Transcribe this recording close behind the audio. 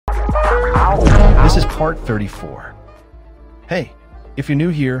This is part 34. Hey, if you're new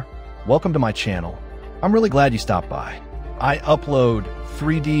here, welcome to my channel. I'm really glad you stopped by. I upload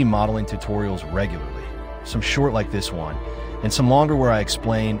 3D modeling tutorials regularly, some short like this one, and some longer where I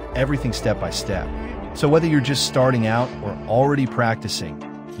explain everything step by step. So whether you're just starting out or already practicing,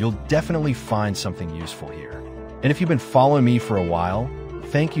 you'll definitely find something useful here. And if you've been following me for a while,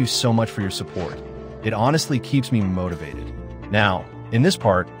 thank you so much for your support. It honestly keeps me motivated. Now, in this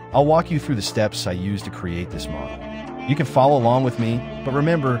part, I'll walk you through the steps I use to create this model. You can follow along with me, but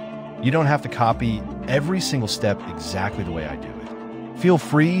remember, you don't have to copy every single step exactly the way I do it. Feel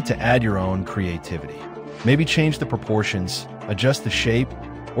free to add your own creativity. Maybe change the proportions, adjust the shape,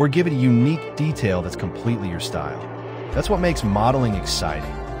 or give it a unique detail that's completely your style. That's what makes modeling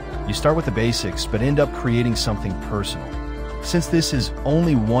exciting. You start with the basics, but end up creating something personal. Since this is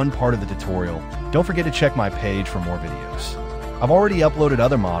only one part of the tutorial, don't forget to check my page for more videos. I've already uploaded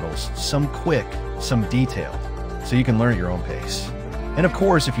other models, some quick, some detailed, so you can learn at your own pace. And of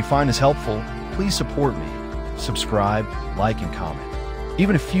course, if you find this helpful, please support me. Subscribe, like, and comment.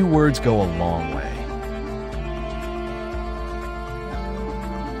 Even a few words go a long way.